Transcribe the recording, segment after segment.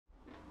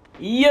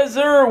Yes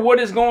sir, what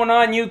is going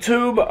on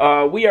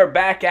YouTube? We are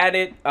back at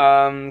it,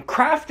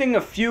 crafting a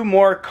few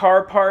more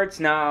car parts.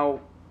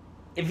 Now,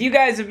 if you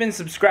guys have been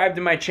subscribed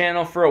to my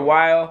channel for a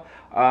while,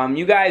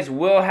 you guys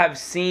will have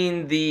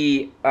seen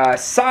the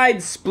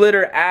side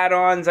splitter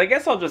add-ons. I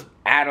guess I'll just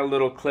add a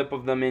little clip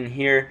of them in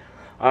here.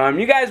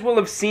 You guys will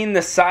have seen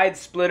the side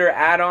splitter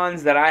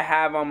add-ons that I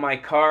have on my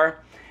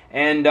car.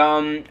 And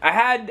I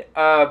had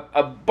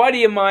a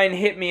buddy of mine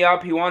hit me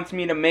up. He wants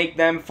me to make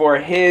them for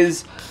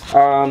his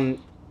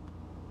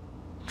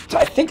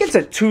I think it's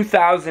a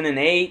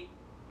 2008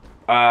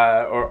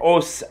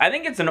 I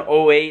think it's an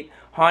 08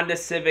 Honda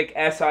Civic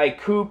SI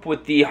Coupe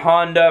with the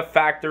Honda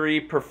Factory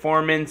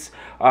Performance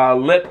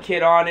lip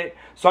kit on it.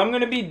 So I'm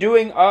going to be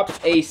doing up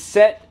a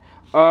set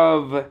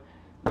of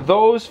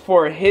those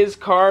for his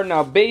car.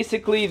 Now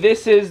basically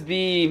this is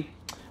the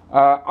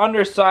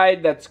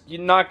underside that's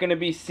not going to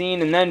be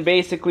seen, and then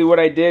basically what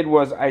I did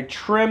was I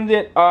trimmed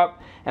it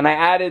up and I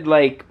added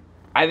like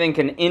I think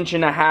an 1.5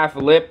 inch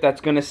lip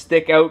that's going to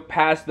stick out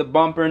past the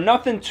bumper.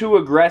 Nothing too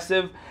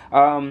aggressive,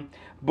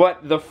 but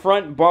the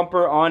front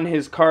bumper on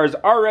his car is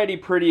already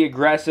pretty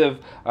aggressive.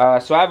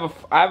 So I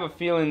have a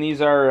feeling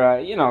these are,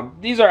 you know,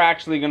 these are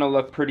actually going to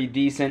look pretty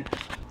decent.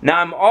 Now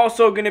I'm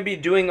also going to be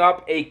doing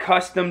up a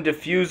custom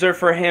diffuser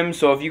for him.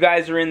 So if you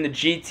guys are in the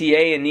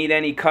GTA and need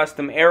any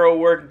custom aero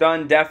work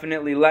done,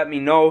 definitely let me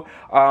know.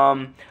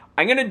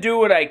 I'm going to do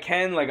what I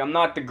can. Like, I'm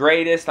not the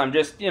greatest. I'm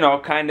just, you know,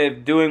 kind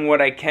of doing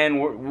what I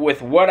can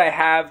with what I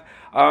have.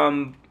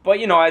 But,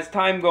 you know, as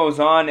time goes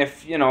on,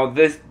 if, you know,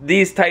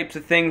 these types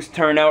of things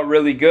turn out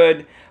really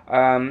good,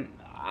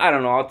 I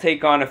don't know, I'll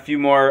take on a few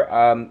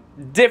more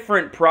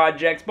different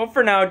projects. But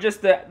for now,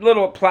 just the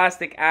little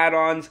plastic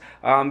add-ons.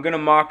 I'm going to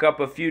mock up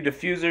a few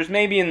diffusers,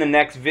 maybe in the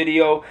next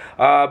video.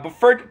 But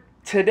for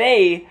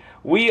today,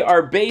 we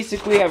are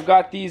basically, I've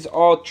got these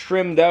all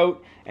trimmed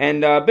out.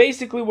 And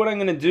basically what I'm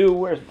going to do,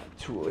 where's my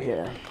tool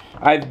here?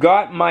 I've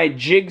got my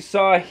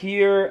jigsaw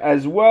here,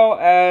 as well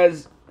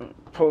as,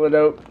 pull it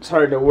out, it's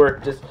hard to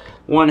work just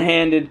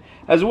one-handed,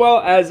 as well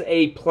as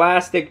a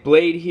plastic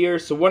blade here.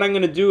 So what I'm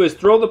going to do is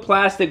throw the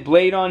plastic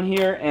blade on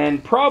here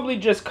and probably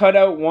just cut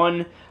out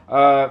one.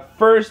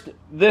 First,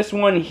 this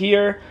one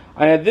here.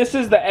 This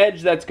is the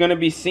edge that's going to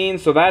be seen,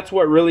 so that's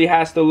what really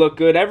has to look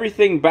good.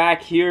 Everything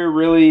back here,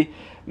 really,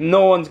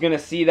 no one's going to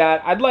see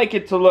that. I'd like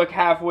it to look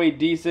halfway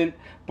decent,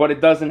 but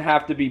it doesn't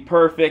have to be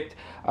perfect.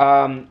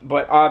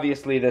 But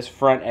obviously this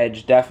front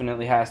edge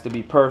definitely has to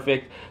be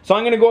perfect. So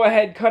I'm going to go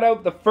ahead, cut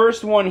out the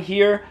first one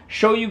here,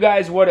 show you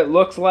guys what it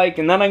looks like,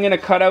 and then I'm going to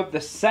cut out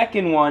the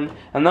second one,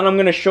 and then I'm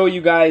going to show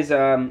you guys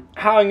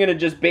how I'm going to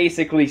just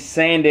basically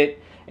sand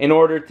it in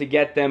order to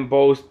get them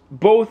both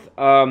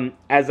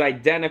as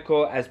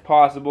identical as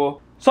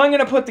possible. So I'm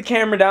going to put the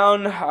camera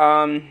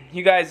down.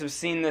 You guys have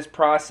seen this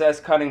process,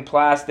 cutting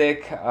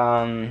plastic,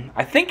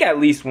 I think at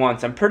least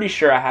once. I'm pretty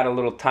sure I had a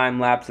little time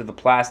lapse of the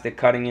plastic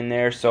cutting in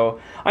there.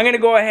 So I'm going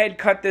to go ahead,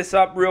 cut this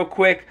up real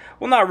quick.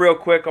 Well, not real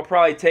quick. I'll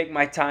probably take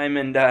my time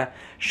and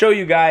show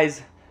you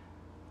guys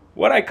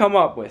what I come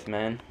up with,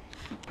 man.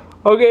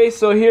 Okay,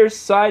 so here's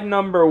side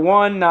number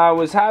one. Now, I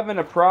was having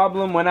a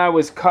problem when I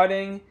was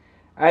cutting.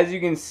 As you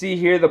can see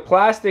here, the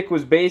plastic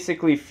was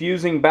basically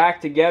fusing back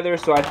together,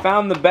 so I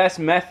found the best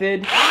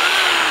method.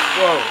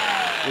 Whoa,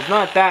 it's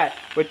not that,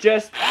 but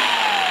just to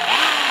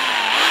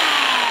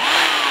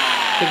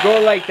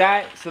go like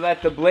that so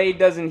that the blade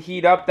doesn't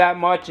heat up that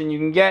much, and you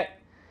can get,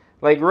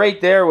 like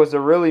right there was a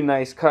really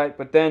nice cut,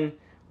 but then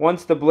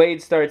once the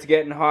blade starts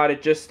getting hot,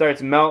 it just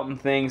starts melting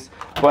things.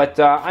 But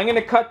I'm going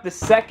to cut the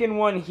second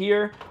one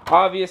here.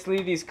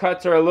 Obviously, these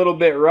cuts are a little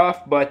bit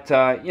rough, but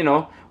you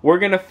know, we're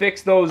going to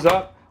fix those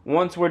up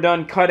once we're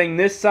done cutting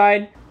this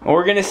side.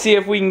 We're gonna see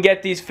if we can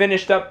get these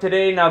finished up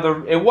today.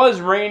 Now it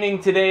was raining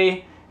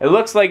today. It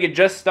looks like it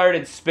just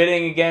started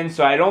spitting again,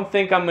 so I don't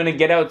think I'm gonna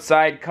get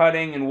outside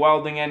cutting and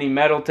welding any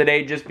metal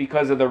today just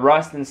because of the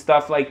rust and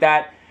stuff like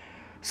that.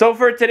 So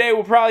for today,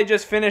 we'll probably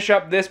just finish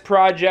up this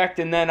project,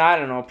 and then I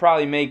don't know,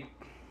 probably make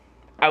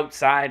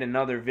outside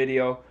another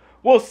video.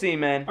 We'll see,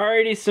 man.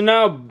 Alrighty, so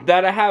now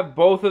that I have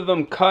both of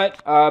them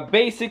cut,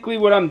 basically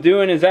what I'm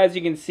doing is, as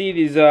you can see,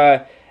 these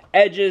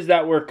edges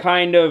that were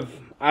kind of,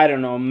 I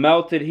don't know,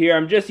 melted here.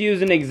 I'm just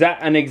using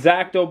an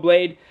X-Acto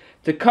blade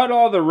to cut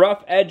all the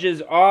rough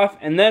edges off,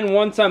 and then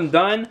once I'm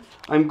done,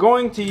 I'm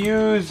going to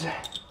use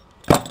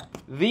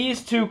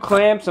these two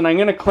clamps, and I'm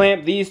going to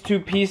clamp these two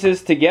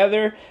pieces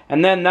together,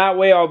 and then that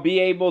way I'll be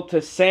able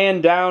to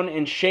sand down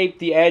and shape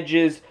the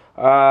edges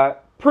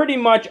pretty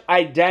much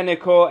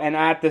identical and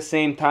at the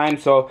same time.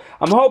 So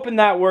I'm hoping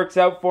that works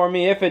out for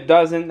me. If it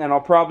doesn't, then I'll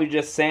probably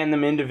just sand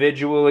them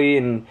individually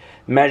and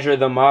measure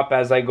them up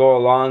as I go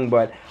along.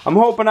 But I'm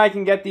hoping I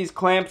can get these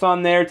clamps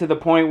on there to the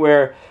point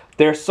where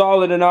they're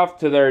solid enough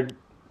to their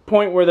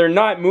point where they're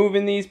not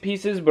moving these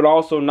pieces, but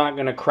also not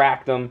going to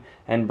crack them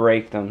and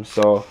break them.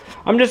 So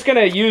I'm just going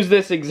to use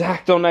this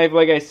X-Acto knife.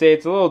 Like I say,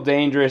 it's a little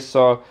dangerous,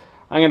 so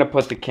I'm gonna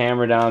put the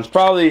camera down. It's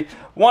probably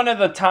one of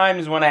the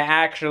times when I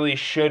actually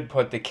should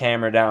put the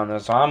camera down though,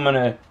 so I'm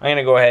gonna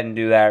go ahead and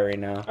do that right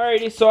now.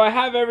 Alrighty, so I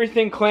have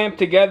everything clamped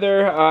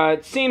together.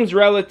 It seems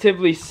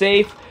relatively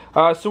safe.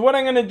 So what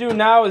I'm gonna do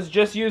now is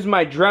just use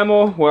my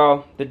Dremel,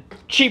 well, the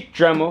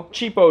cheapo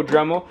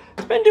Dremel.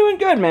 It's been doing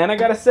good, man, I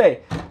gotta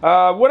say.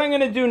 What I'm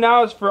gonna do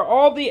now is for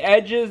all the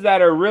edges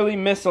that are really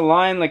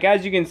misaligned, like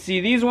as you can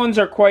see, these ones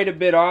are quite a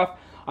bit off.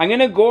 I'm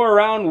gonna go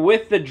around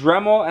with the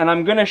Dremel and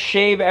I'm gonna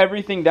shave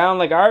everything down.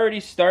 Like I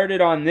already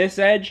started on this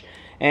edge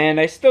and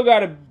I still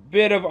got a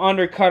bit of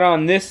undercut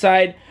on this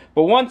side.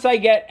 But once I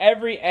get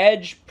every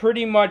edge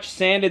pretty much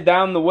sanded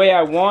down the way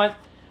I want,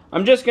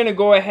 I'm just gonna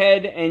go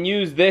ahead and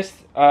use this,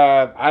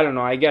 I don't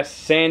know, I guess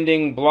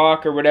sanding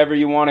block or whatever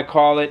you want to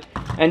call it,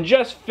 and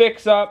just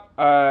fix up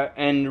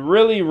and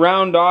really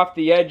round off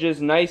the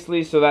edges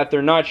nicely so that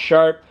they're not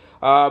sharp.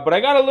 But I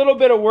got a little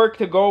bit of work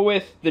to go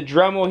with the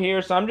Dremel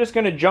here, so I'm just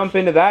going to jump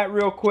into that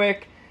real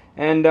quick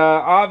and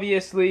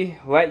obviously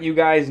let you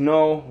guys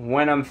know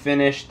when I'm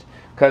finished,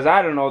 because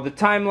I don't know, the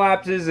time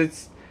lapses,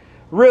 it's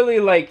really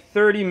like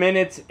 30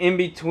 minutes in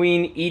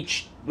between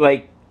each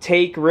like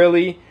take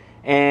really,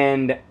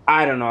 and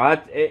I don't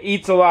know, it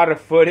eats a lot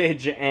of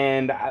footage,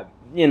 and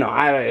you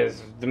know,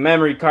 the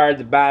memory card,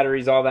 the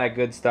batteries, all that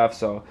good stuff,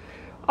 so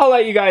I'll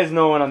let you guys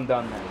know when I'm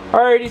done then.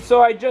 Alrighty,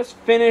 so I just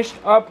finished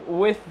up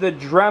with the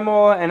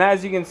Dremel, and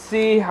as you can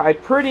see, I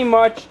pretty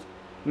much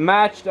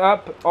matched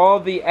up all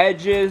the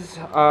edges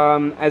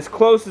as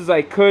close as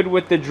I could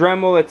with the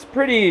Dremel. It's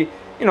pretty,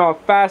 you know, a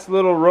fast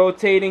little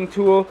rotating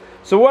tool.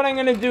 So what I'm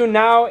going to do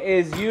now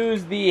is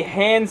use the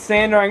hand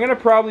sander. I'm going to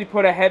probably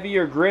put a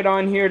heavier grit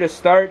on here to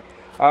start.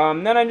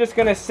 Then I'm just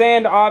going to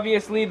sand,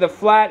 obviously, the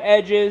flat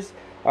edges.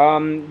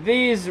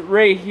 These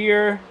right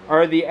here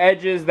are the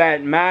edges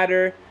that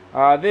matter.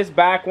 This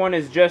back one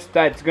is just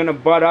that's going to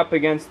butt up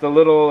against the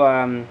little,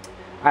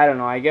 I don't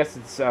know, I guess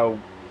it's a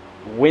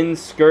wind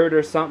skirt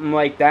or something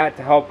like that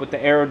to help with the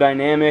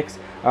aerodynamics.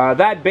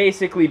 That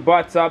basically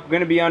butts up,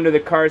 going to be under the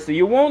car, so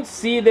you won't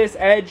see this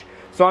edge,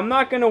 so I'm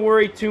not going to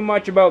worry too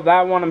much about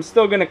that one. I'm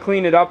still going to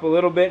clean it up a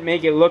little bit,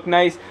 make it look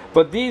nice,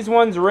 but these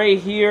ones right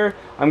here,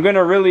 I'm going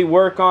to really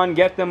work on,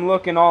 get them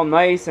looking all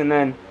nice, and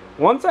then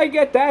once I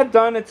get that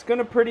done, it's going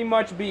to pretty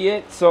much be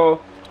it.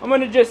 So I'm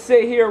going to just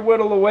sit here,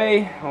 whittle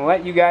away, and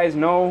let you guys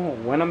know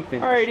when I'm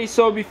finished. Alrighty,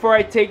 so before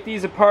I take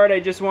these apart, I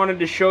just wanted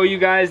to show you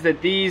guys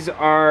that these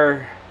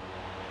are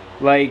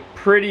like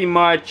pretty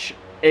much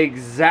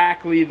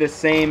exactly the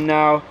same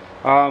now,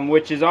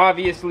 which is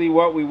obviously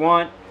what we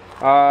want.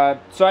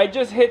 So I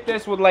just hit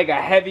this with like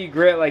a heavy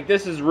grit. Like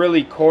this is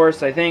really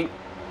coarse. I think,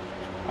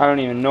 I don't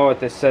even know what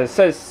this says. It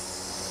says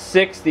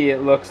 60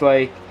 it looks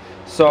like.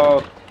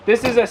 So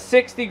this is a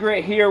 60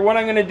 grit here. What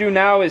I'm going to do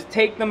now is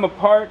take them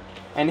apart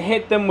and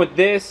hit them with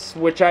this,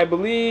 which I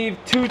believe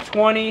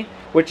 220,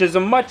 which is a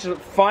much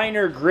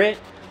finer grit.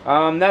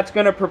 That's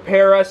going to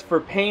prepare us for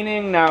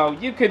painting. Now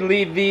you could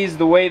leave these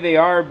the way they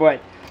are,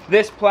 but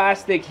this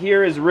plastic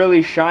here is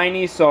really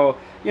shiny, so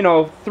you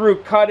know,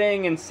 through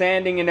cutting and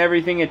sanding and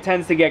everything, it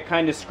tends to get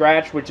kind of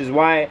scratched, which is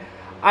why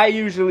I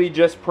usually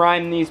just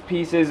prime these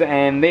pieces,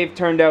 and they've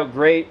turned out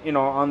great. You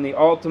know, on the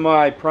Ultima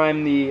I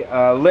primed the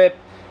lip,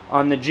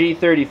 on the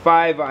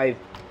G35 I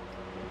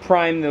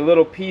primed the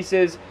little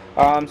pieces.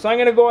 So I'm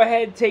going to go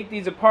ahead, take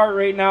these apart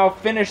right now,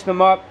 finish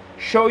them up,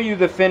 show you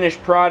the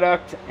finished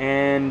product,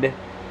 and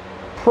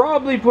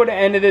probably put an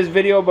end to this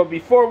video. But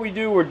before we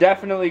do, we're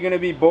definitely going to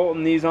be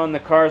bolting these on the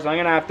car, so I'm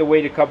going to have to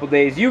wait a couple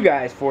days. You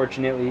guys,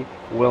 fortunately,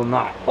 will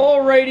not.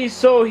 Alrighty,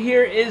 so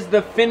here is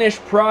the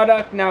finished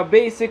product. Now,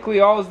 basically,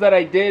 all that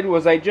I did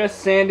was I just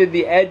sanded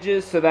the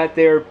edges so that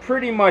they're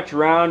pretty much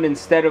round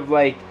instead of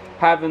like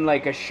having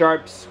like a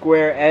sharp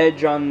square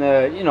edge on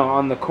the, you know,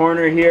 on the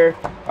corner here.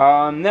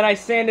 Then I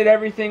sanded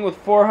everything with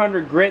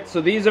 400 grit,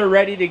 so these are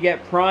ready to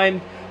get primed.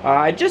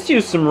 I just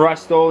used some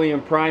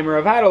Rust-Oleum primer.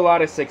 I've had a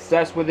lot of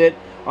success with it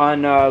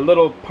on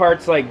little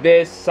parts like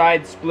this,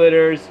 side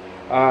splitters,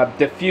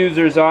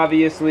 diffusers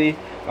obviously.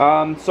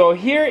 So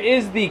here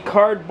is the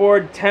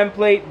cardboard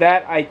template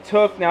that I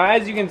took. Now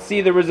as you can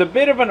see, there was a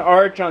bit of an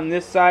arch on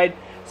this side,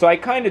 so I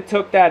kind of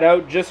took that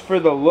out just for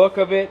the look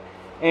of it.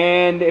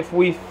 And if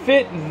we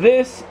fit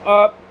this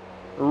up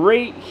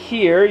right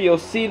here, you'll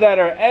see that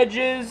our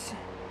edges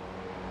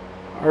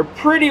are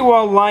pretty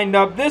well lined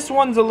up. This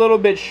one's a little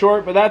bit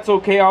short, but that's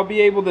okay. I'll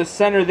be able to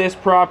center this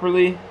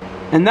properly.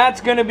 And that's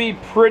going to be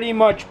pretty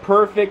much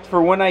perfect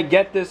for when I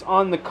get this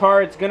on the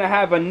car. It's going to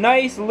have a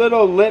nice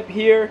little lip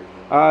here.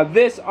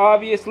 This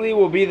obviously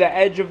will be the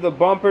edge of the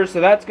bumper, so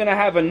that's going to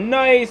have a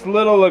nice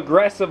little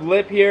aggressive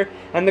lip here.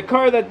 And the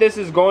car that this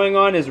is going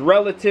on is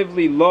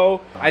relatively low.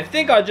 I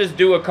think I'll just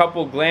do a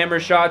couple glamour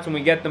shots when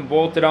we get them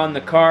bolted on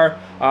the car.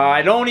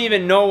 I don't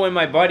even know when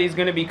my buddy's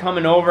going to be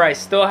coming over. I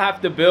still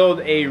have to build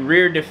a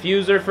rear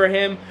diffuser for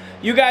him.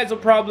 You guys will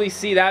probably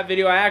see that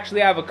video. I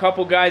actually have a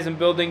couple guys I'm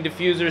building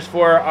diffusers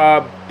for,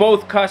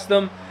 both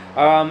custom.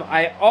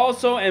 I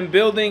also am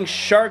building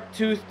shark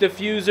tooth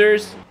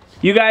diffusers.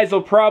 You guys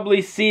will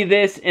probably see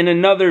this in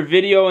another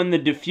video, in the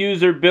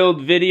diffuser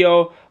build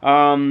video.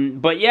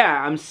 But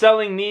yeah, I'm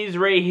selling these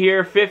right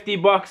here, 50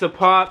 bucks a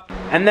pop.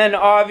 And then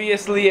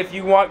obviously if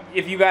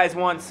you guys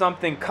want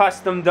something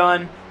custom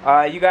done,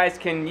 you guys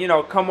can, you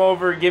know, come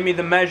over, give me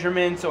the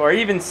measurements, or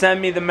even send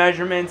me the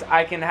measurements.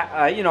 I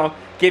can, you know,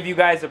 give you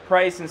guys a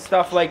price and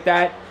stuff like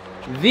that.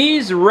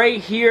 These right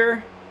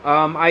here,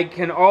 I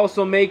can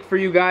also make for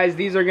you guys.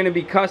 These are going to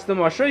be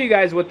custom. I'll show you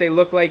guys what they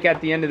look like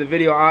at the end of the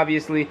video,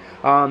 obviously.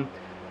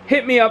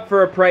 Hit me up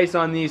for a price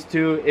on these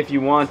two if you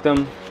want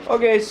them.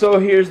 Okay, so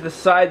here's the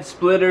side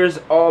splitters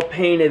all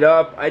painted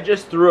up. I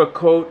just threw a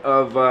coat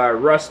of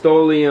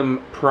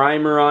Rust-Oleum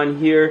primer on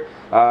here.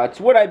 It's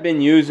what I've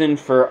been using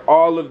for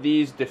all of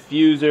these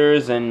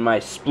diffusers and my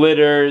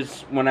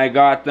splitters when I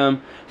got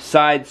them.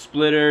 Side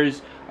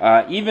splitters.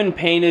 Even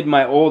painted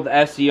my old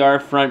SER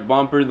front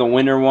bumper, the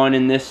winter one,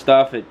 in this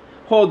stuff. It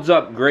holds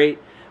up great.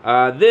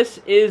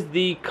 This is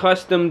the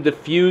custom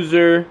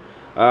diffuser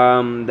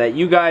that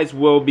you guys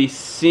will be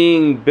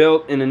seeing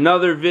built in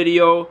another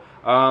video.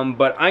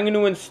 But I'm going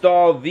to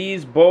install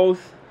these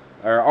both,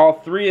 or all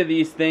three of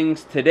these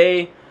things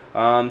today.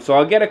 So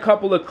I'll get a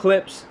couple of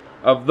clips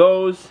of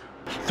those,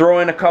 throw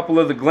in a couple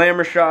of the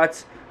glamour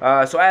shots.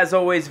 So as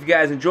always, if you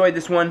guys enjoyed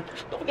this one,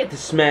 don't forget to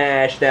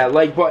smash that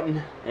like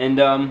button,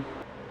 and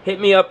hit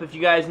me up if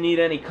you guys need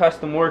any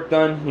custom work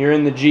done. You're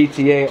in the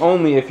GTA,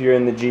 only if you're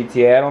in the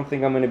GTA. I don't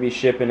think I'm going to be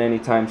shipping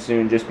anytime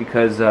soon, just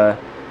because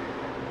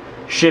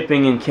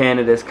shipping in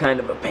Canada is kind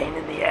of a pain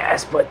in the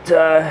ass. But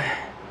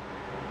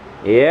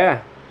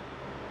yeah,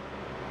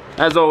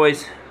 as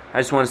always,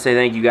 I just want to say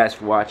thank you guys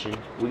for watching.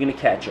 We're going to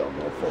catch y'all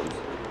mofos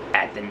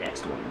at the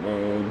next one,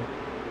 man.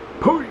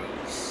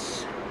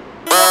 Peace.